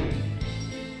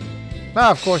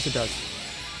 Ah, of course it does.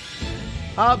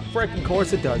 Of freaking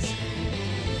course it does.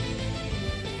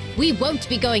 We won't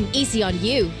be going easy on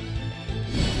you.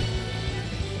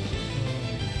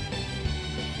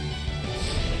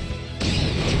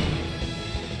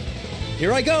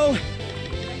 Here I go.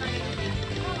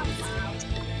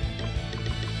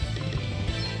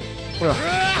 Well,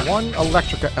 one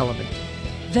electrica element.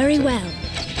 Very well.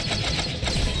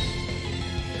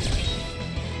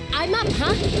 I'm up,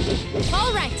 huh?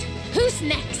 All right. Who's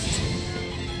next?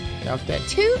 Now it's dead.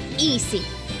 Too easy.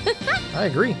 I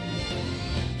agree.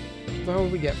 What the hell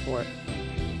would we get for it?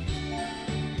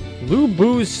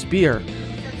 Lubu's spear.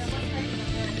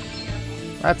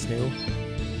 That's new.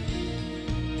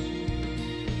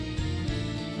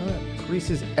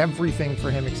 Increases everything for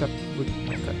him except...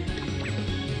 Okay.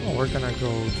 Oh, we're gonna go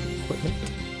to equipment.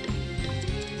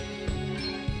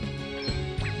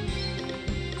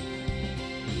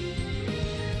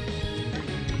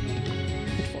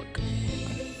 Pitchfork.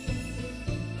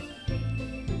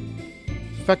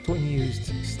 Effect when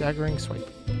used. Staggering swipe.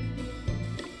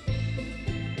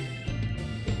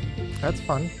 That's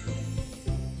fun.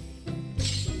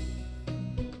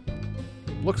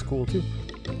 Looks cool too.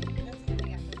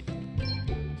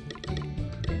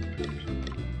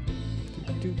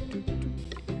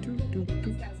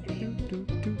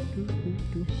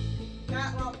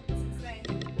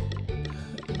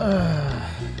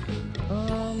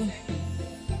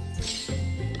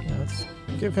 Let's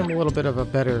give him a little bit of a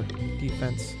better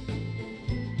defense.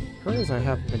 Hers I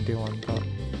haven't been doing, but...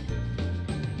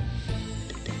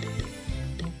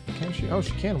 Can she? Oh,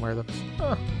 she can wear those.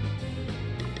 Huh.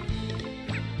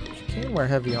 She can wear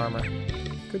heavy armor.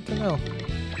 Good to know. I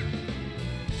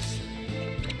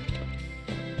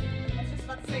was just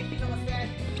about to say, he's almost dead.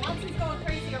 Watson's going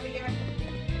crazy over here.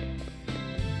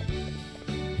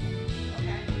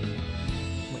 Okay.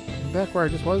 Wait, I'm back where I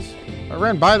just was? I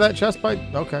ran by that chest by...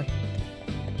 Okay.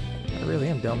 I really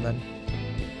am dumb then.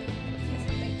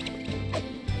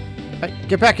 Hey,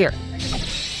 get back here!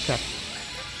 Okay.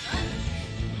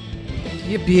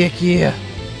 Get back here!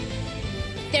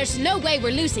 There's no way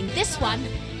we're losing this one.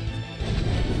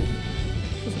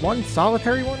 Just one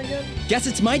solitary one again? Guess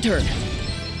it's my turn.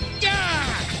 Yeah!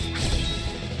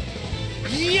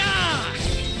 Yeah!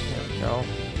 There we go.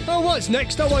 Oh, what's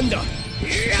next, I wonder?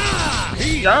 Yeah!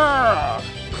 Yeah!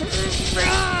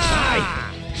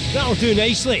 Aye! That'll do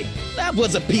nicely. That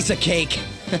was a piece of cake.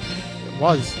 It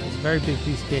was. It was a very big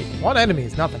piece of cake. One enemy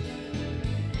is nothing.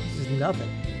 This is nothing.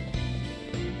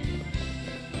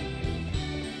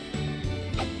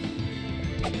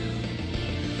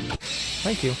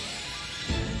 Thank you.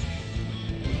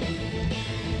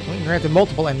 Well, granted,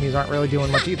 multiple enemies aren't really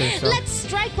doing much either, so... Let's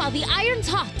strike while the iron's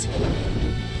hot.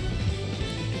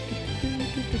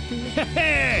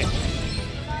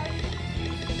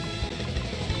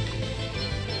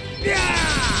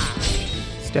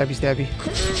 Stabby, stabby.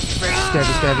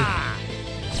 Stabby, stabby.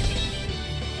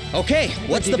 Okay,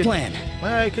 what's the plan?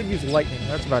 Well, I could use lightning.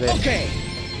 That's about it. Okay.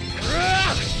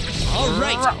 All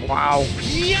right. Wow.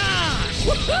 Yeah!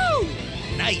 Woohoo!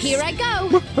 Nice. Here I go.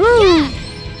 Woohoo!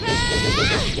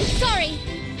 Sorry.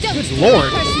 Don't Good take it lord.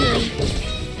 personally.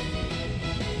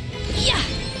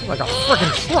 Like a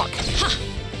freaking truck. Ha!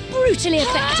 Brutally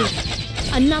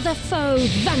effective. Another foe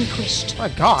vanquished. My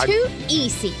God. Too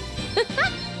easy.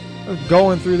 I'm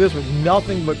going through this with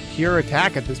nothing but pure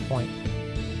attack at this point.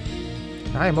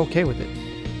 I am okay with it.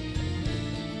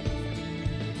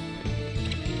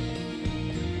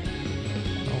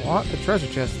 I want the treasure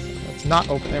chest. It's not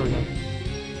open. There we go.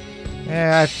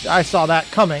 Yeah, I saw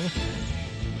that coming.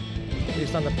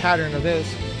 Based on the pattern of this.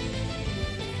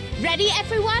 Ready,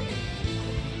 everyone?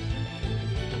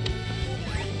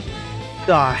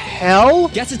 The hell?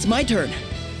 Guess it's my turn.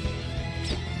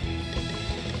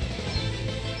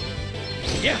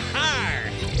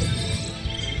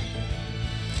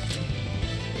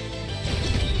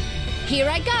 Here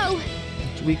I go.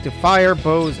 It's weak to fire,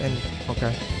 bows, and...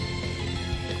 Okay.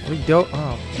 We don't...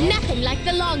 Oh. Nothing like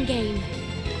the long game.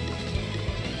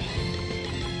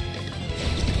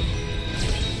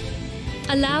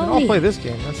 Allow I'll me. play this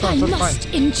game. That I sounds so must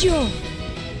fine. endure.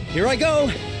 Here I go.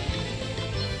 I'm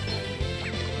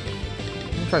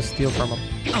gonna try to steal from him.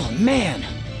 Oh, man.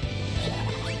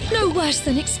 No worse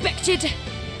than expected.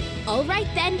 All right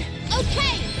then.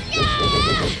 Okay.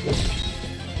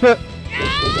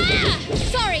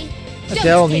 Sorry.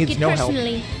 Adele Don't take needs it no help.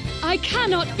 personally. I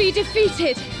cannot be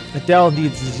defeated. Adele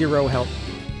needs 0 help.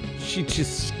 She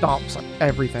just stomps on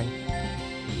everything.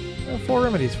 There are 4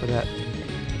 remedies for that.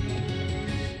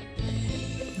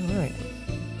 Alright.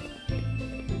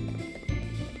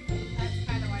 That's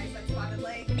kind of why I said spotted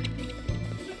leg.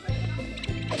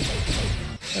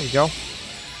 There we go.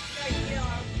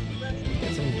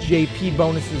 Get some JP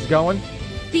bonuses going.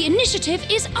 The initiative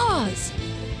is ours.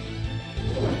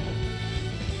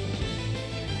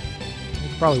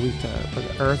 It's probably weak to for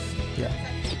the earth. Yeah.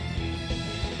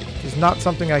 Which is not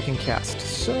something I can cast.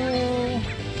 So...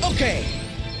 Okay.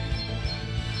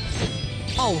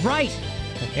 All right.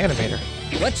 An animator.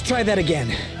 Let's try that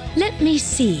again. Let me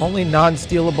see. Only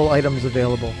non-stealable items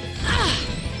available.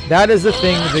 That is the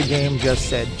thing the game just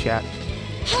said, chat.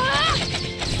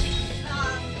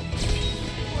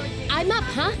 I'm up,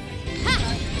 huh? Ha!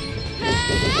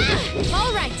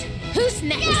 All right. Who's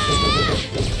next?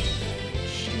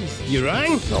 Jesus, You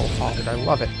rang? so hard. I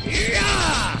love it.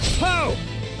 Ho!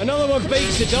 Another one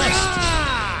beats the dust.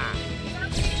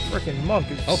 Frickin' monk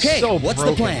is Okay, so what's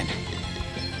broken. the plan?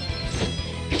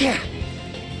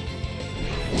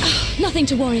 Nothing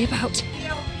to worry about.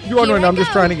 You're wondering, Here I I'm just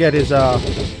go. trying to get his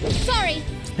Sorry.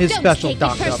 His Don't special take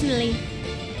docked it up. personally.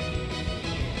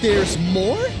 There's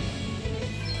more?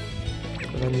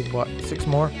 I need what? 6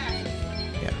 more?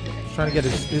 Yeah. Just trying to get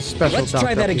his special Let's docked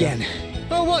try that up here. again.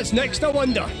 Oh, what's next, I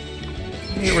wonder?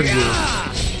 Get rid of you.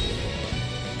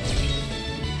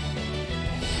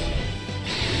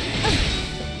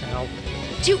 Ow.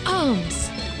 To arms.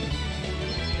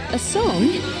 A song?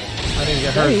 I need to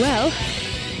get Very her well.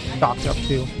 docked up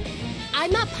too.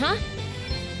 I'm up, huh?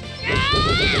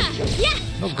 Yeah.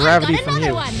 No gravity I got from another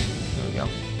you. one. There we go.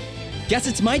 Guess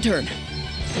it's my turn.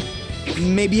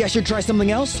 Maybe I should try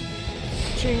something else?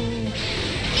 Ching.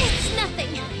 It's nothing.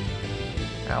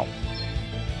 Ow.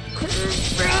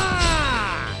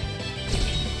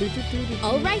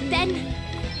 All right then.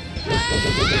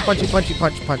 Punchy, punchy,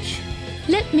 punch, punch.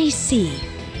 Let me see.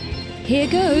 Here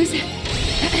goes.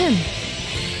 There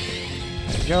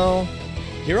we go.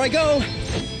 Here I go.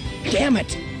 Damn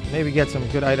it. Maybe get some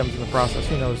good items in the process.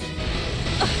 Who knows?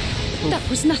 That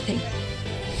was nothing.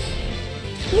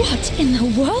 What in the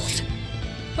world?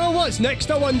 Oh, what's next,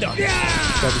 I wonder?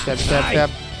 Stab, stab, stab, Aye. stab.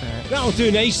 Alright. That'll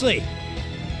do nicely.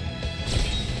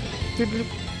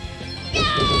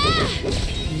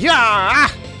 Yeah!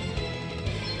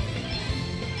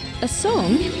 A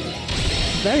song?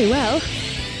 Very well.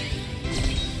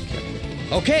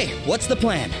 Okay, what's the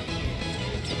plan?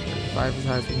 5 as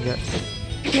high as we can get.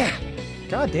 Yeah.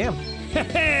 God damn.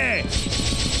 Hey!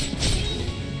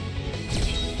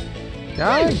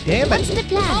 God damn What's it. the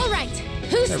plan? All right.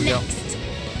 Who's There we go. next?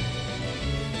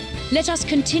 Let us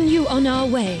continue on our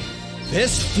way.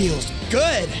 This feels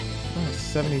good. Oh,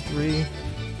 73.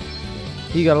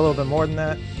 He got a little bit more than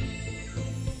that.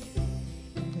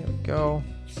 There we go.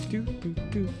 Do, do, do,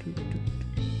 do, do, do.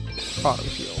 Auto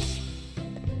heal.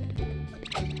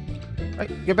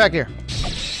 Right, get back here.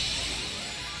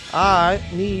 I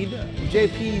need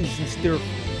JPs and stuff.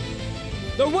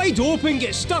 They're wide open,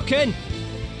 get stuck in.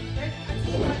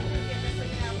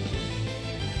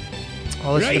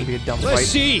 Oh, this is Right, gonna be a dumb let's fight.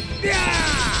 see.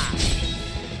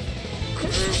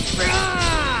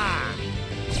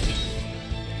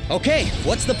 Okay,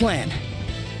 what's the plan?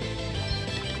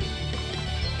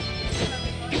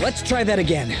 Let's try that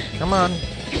again. Come on.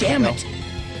 Damn There we it. go.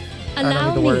 I don't Allow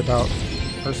need to worry me. about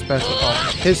her special.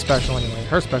 Oh, his special anyway.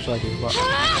 Her special I do, but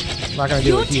not not gonna do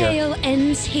Your it here. tale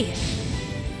ends here.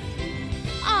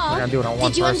 I'm gonna do it on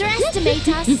one Did you person. underestimate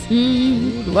us?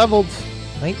 Ooh, leveled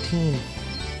 19.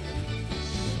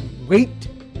 Wait,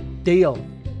 Dale.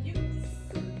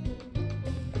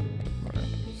 Alright,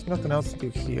 there's nothing else to do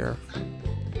here.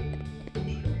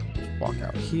 Just walk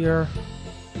out here.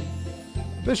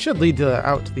 This should lead to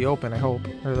out to the open, I hope,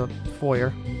 or the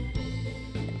foyer.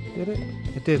 Did it?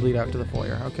 It did lead out to the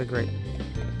foyer. Okay, great.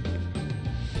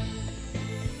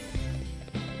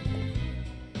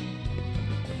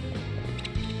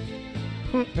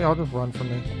 They all just run from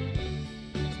me.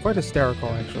 It's quite hysterical,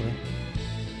 actually.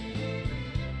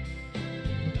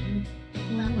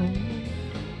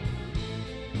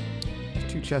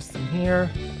 There's 2 chests in here.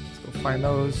 Let's go find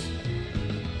those.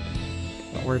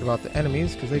 Not worried about the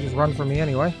enemies, because they just run from me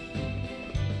anyway.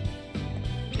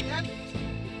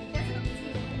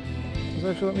 Does it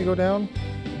actually let me go down?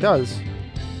 It does.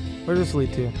 Where does this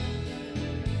lead to?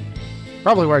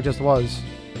 Probably where I just was.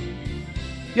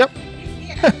 Yep.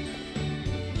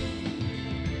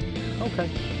 Okay.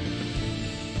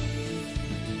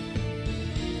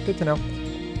 Good to know.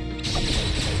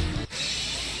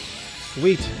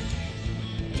 Sweet.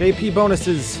 JP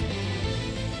bonuses.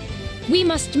 We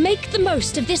must make the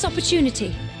most of this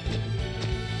opportunity.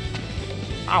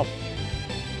 Ow.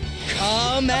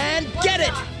 Come and get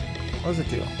it! What does it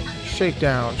do?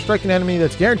 Shakedown. Strike an enemy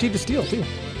that's guaranteed to steal, too.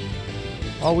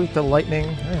 All weak to lightning.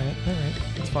 Alright, alright.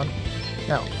 That's fun.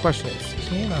 Now, the question is,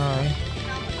 can I...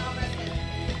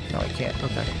 No, I can't.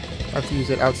 Okay. I have to use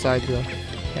it outside the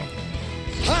thing.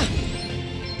 Ha!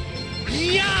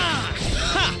 Yeah!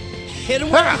 Ha! Hit him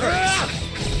where it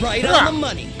hurts. Right on the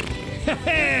money.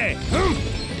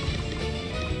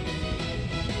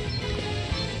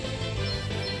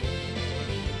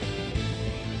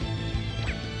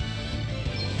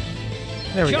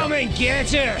 There we Come go. and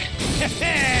get her!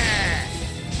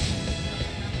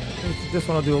 This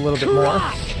one will do a little bit more.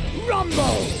 Crack!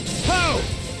 Rumble! Ho!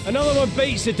 Another one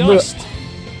beats the dust.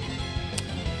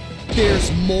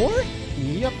 There's more?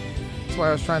 Yep. That's why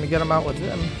I was trying to get him out with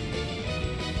them.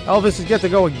 Elvis is get to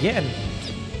go again.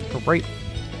 Great.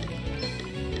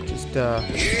 Just stab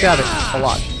it a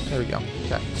lot. There we go.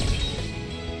 Okay.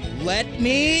 Let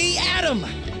me at him!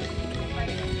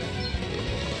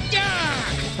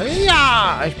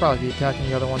 Yeah! I should probably be attacking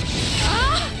the other one.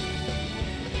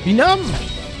 Be numb!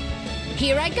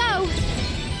 Here I go.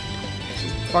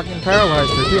 Fucking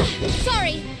paralyzed her too.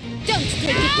 Sorry. Don't take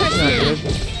it Not personally.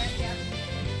 good.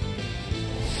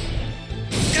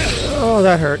 Oh,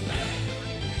 that hurt.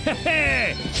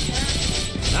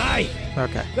 Aye,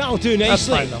 Okay. that'll do That's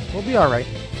nicely. fine though. We'll be alright.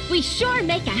 We sure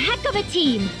make a heck of a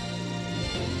team.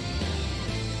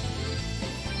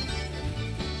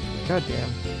 God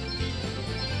damn.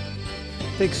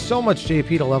 Takes so much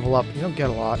JP to level up. You don't get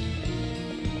a lot.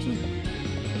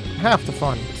 Half the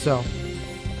fun, so.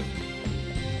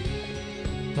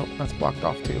 Nope, that's blocked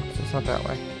off too, so it's not that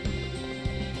way.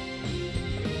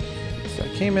 So I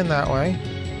came in that way.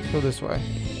 Let's go this way.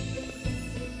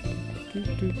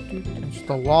 It's just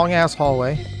a long ass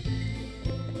hallway.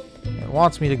 It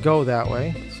wants me to go that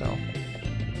way, so.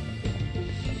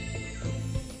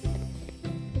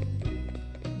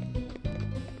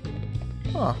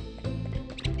 Huh.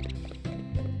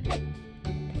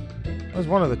 There's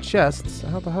one of the chests.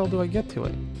 How the hell do I get to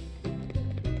it?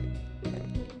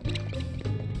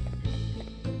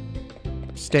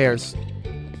 Stairs.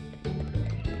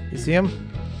 You see him?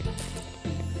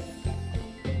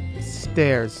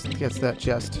 Stairs gets that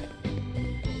chest.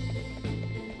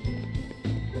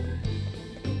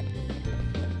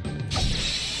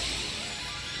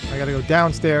 I gotta go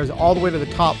downstairs all the way to the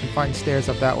top and find stairs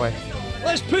up that way.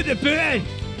 Let's put the boot in.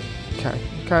 Okay,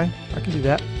 okay, I can do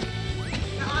that.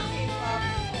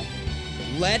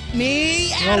 Let me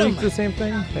You at all him! weak to the same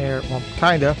thing? There, well,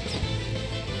 kinda.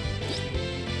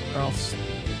 Or else.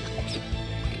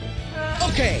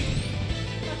 Okay.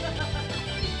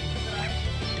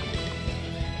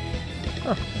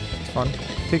 Huh, it's fun.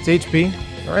 Takes HP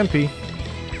or MP.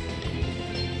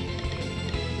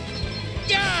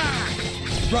 Yeah!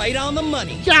 Right on the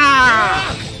money. Yeah!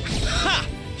 Ha!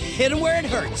 Hit him where it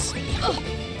hurts.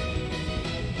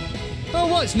 Oh,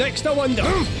 what's next, I wonder?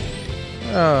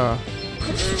 Stabby,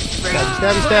 stabby,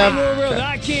 I stab. know where Okay.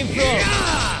 that came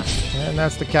from. And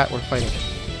that's the cat we're fighting.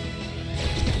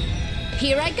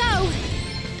 Here I go.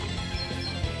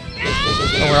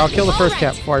 Don't worry, I'll kill the first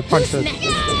cat before I punch Who's the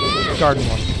next? garden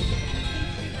one.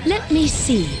 Let me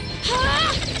see.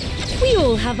 We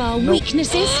all have our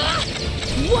weaknesses.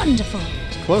 Wonderful.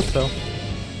 It's close though.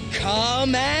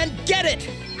 Come and get it!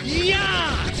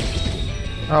 Yeah!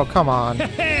 Oh, come on.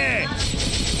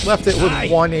 Left it with Aye.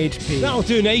 1 HP. That'll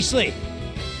do nicely.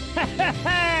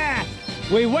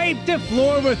 We wiped the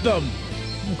floor with them.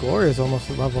 Gloria's almost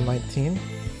at level 19.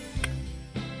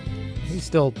 He's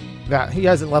still that. He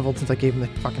hasn't leveled since I gave him the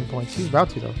fucking points. He's about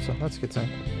to though, so that's a good sign.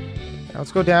 Now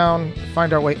let's go down,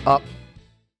 find our way up.